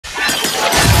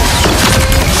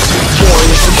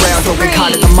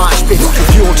it.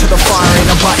 Fuel to the fire, ain't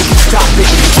nobody can stop it.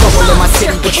 Trouble in my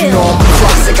city, but you know I'm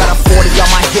across it. Got a 40 on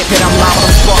my hip and I'm liable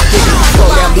to spark it. Slow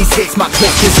down these hits, my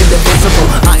clip is indivisible.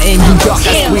 I aim, you duck,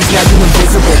 I squeeze, now you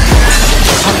invisible.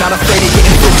 I'm not afraid of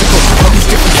getting physical. All these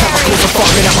different chemicals are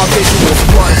fogging up my visuals.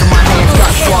 Bloods on my hands, got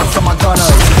slugs on my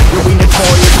gunners. Yeah, we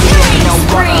notorious, we ain't no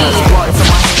runners. Bloods on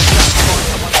my hands.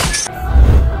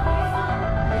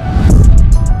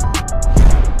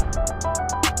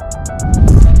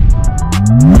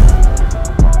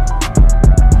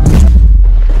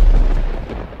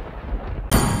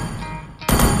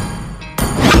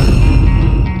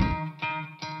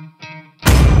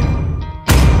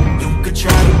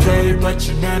 But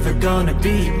you're never gonna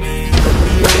beat me.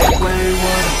 The only way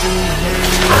what I'm doing is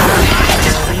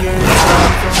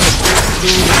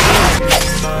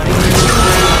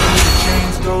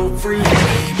chains go free me.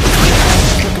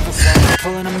 Looking for fame,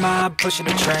 pulling a mob, pushing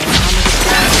a train. I'm in the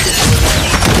sky,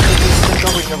 it's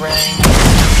always the rain.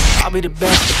 I'll be the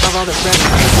best above all the rest.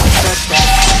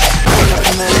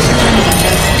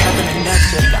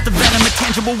 Got the venom, a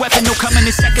tangible weapon, no coming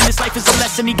in second. This life is a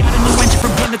lesson. He got a new engine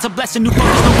from him, it's a blessing. New focus,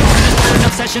 no reason, it's an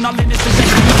obsession. All in this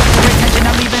possession, you got your attention.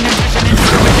 I'm leaving impression into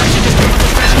the redemption. Just feel the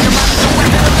expression. Your mind is so wet,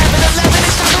 11,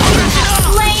 it's time to lose it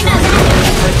all. Slain us.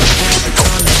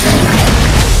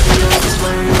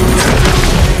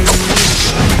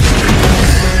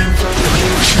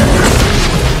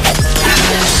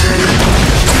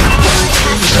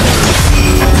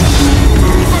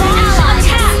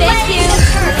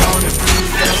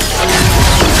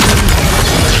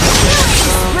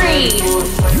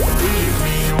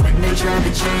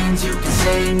 You can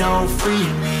say no, free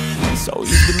me. So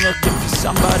he's been looking for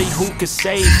somebody who could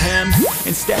save him,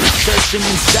 instead of searching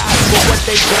inside for what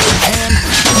they gave him.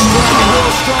 One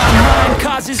real strong mind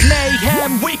causes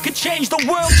mayhem. We could change the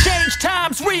world, change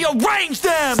times, rearrange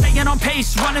them. Staying on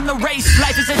pace, running the race.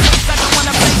 Life is a chase, I don't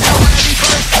wanna place. I wanna be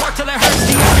first, work till it hurts.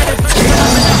 The end of it,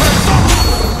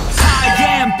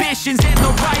 high ambitions in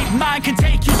the right mind can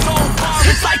take you so far.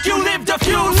 It's like you lived a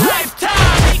few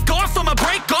lifetimes. Take off from a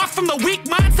break off from the weak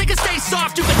minds. They can stay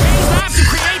soft. You can change lives, you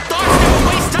create thoughts. Never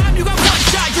waste time. You got one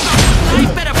shot, you got one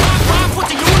life. Better pop off. What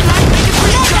do you like? Make it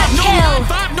free. No line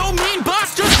vibe, no mean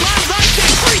boss. Just my life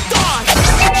and free thought.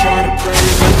 Try to play.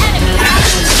 Enemy has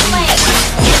been slain.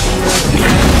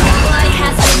 Blood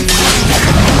has been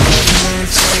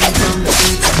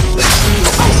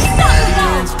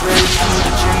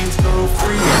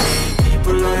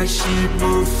People like sheep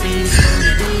move feet.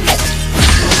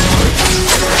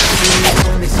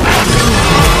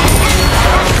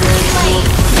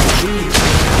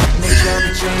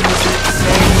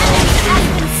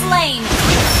 slain.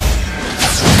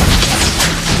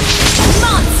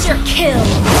 Monster kill.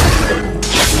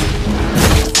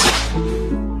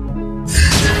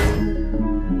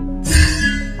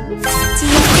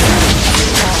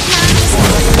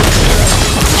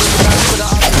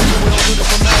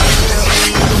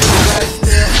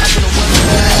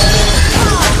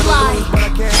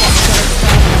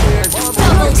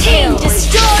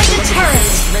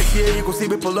 See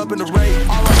me pull up in the rain.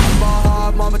 All right, I'm ball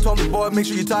hard. Mama told me, boy, make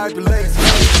sure you tired the legs.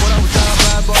 When I was down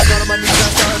bad, boy, got on my knees, I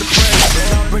started to pray.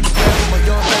 Damn, break the bed with my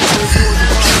young face.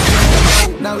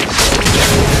 Now it's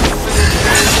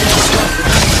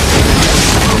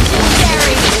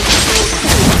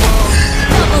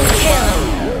double kill.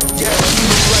 Yeah,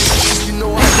 you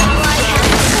know I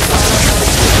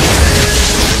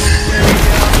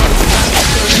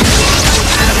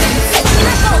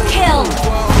triple kill.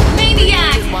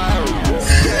 Maniac.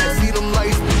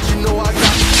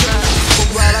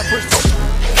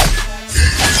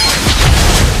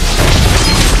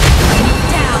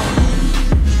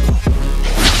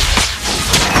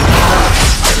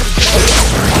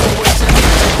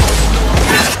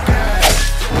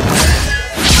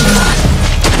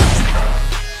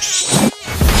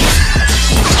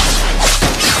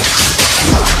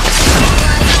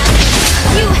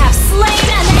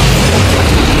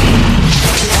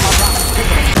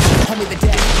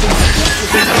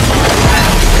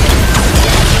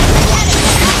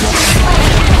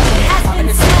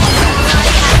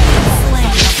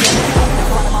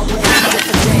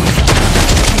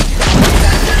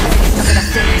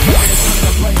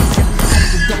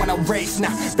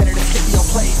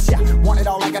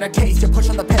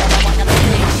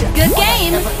 Good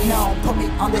game. Your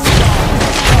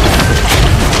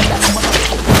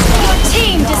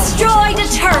team destroyed a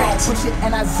turret.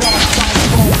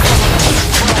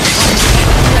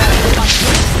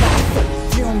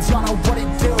 Fumes, y'all know what it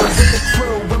do with the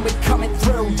crew when we coming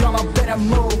through. Y'all better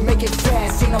move, make it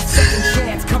fast. Ain't no second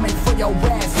chance coming for your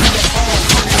ass.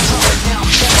 Now I'm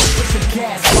better, push the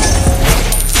gas.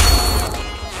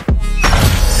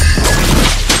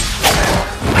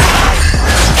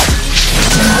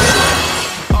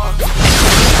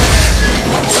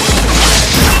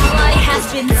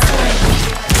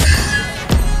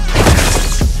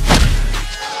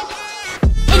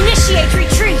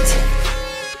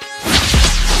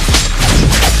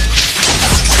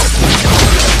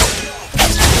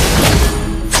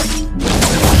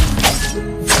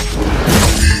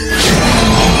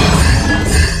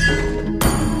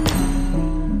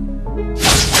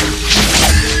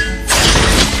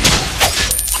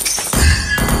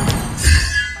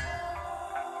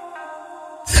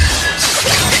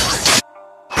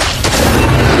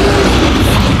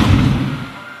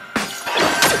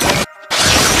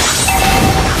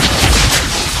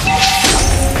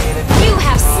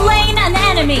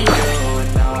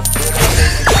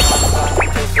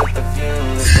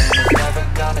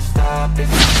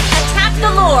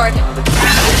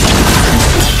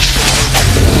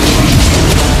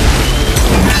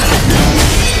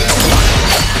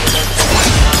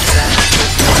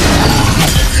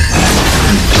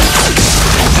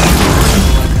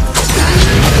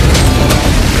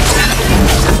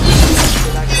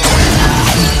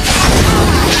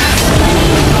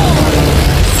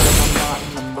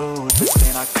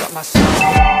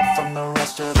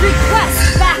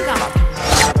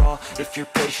 if you're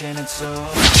patient and soon.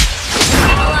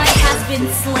 Ally has been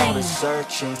slain.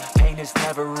 Searching, pain is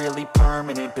never really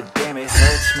permanent, but damn it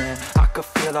hurts, man. I could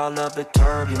feel all of the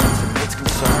turbulence and it's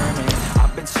concerning.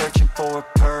 I've been searching for a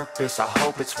purpose, I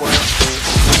hope it's worth it.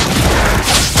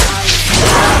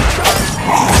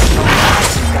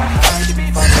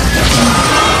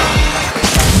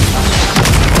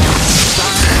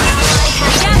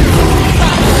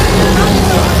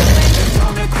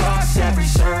 Come across every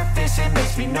surface, it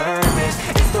makes me nervous.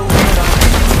 It's the world I'm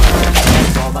learning,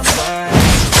 it's all I'm learning.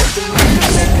 It's the way to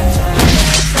make a turn.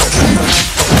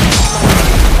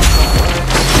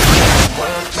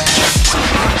 Work, man.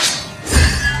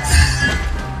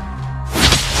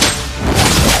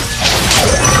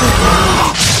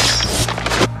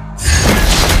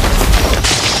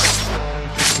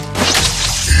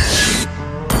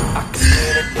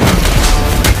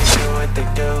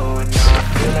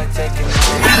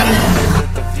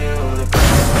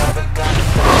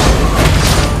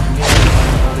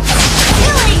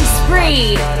 Killing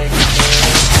spree.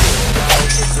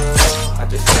 I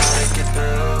just gotta get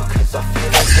through, 'cause I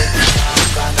feel like taking off.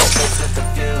 Find a place with the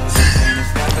view. The pain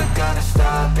is never gonna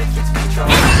stop if it's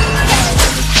controlling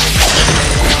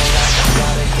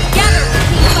Gather,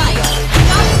 team fight.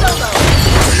 Not solo.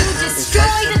 You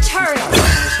destroy the turret.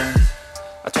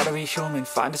 I try to be human,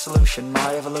 find a solution,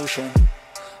 my evolution.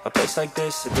 A place like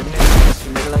this, it didn't exist,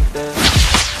 we made it like this.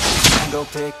 Go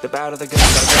pick the bad or the good,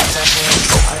 gotta get that way.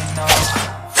 I know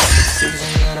it's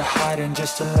easier to hide than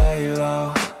just to lay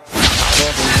low. Not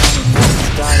everyone knows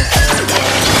got a halo.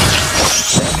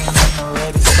 Standing in the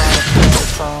red inside a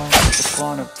microphone, just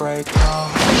wanna break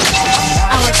home.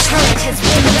 Our turret has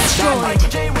been destroyed.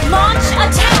 Launch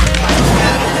attack.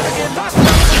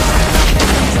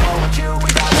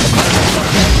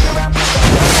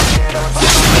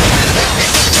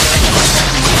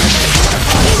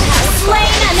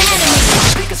 Slain an enemy.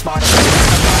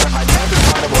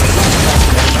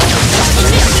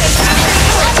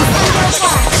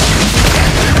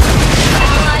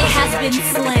 Ally has been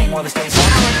slain. Our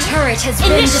turret has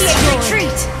been destroyed.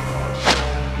 Retreat.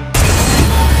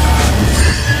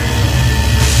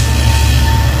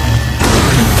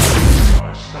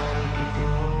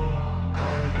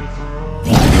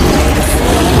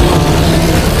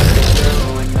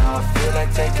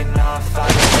 Taking off, I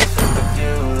don't with the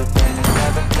view. The pain is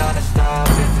never gonna stop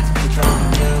if it's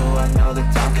controlling you. I know that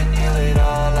time can heal it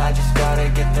all. I just gotta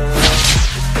get through.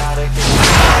 Just gotta get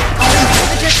through.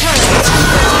 Inhibitor turret.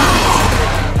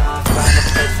 Taking off, find a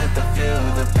place with the view.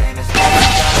 The pain is never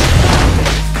gonna stop if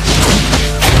it's controlling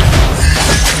you.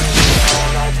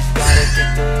 I just gotta get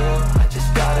through. I just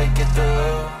gotta get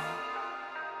through.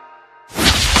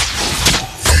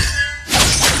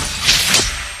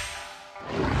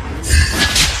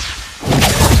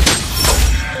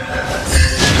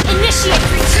 Initiate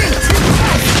retreat!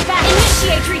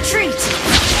 Initiate retreat!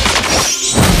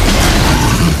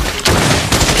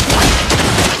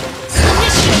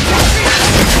 Initiate retreat!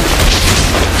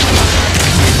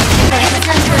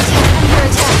 Under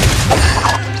attack!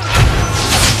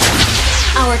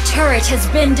 Our turret has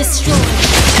been destroyed.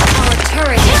 Our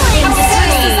turret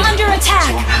is under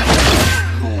attack!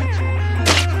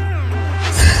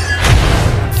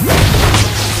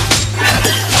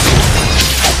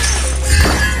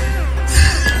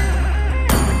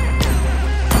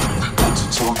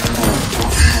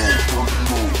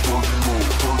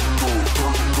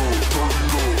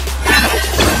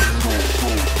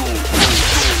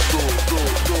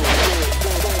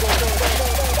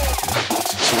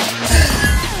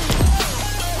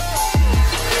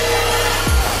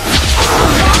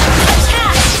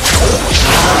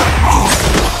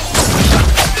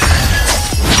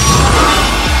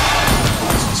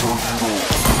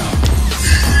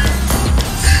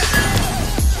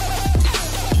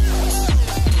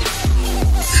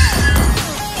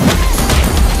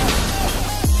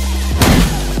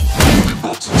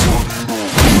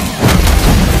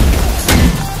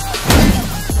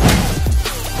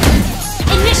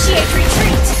 Initiate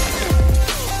retreat!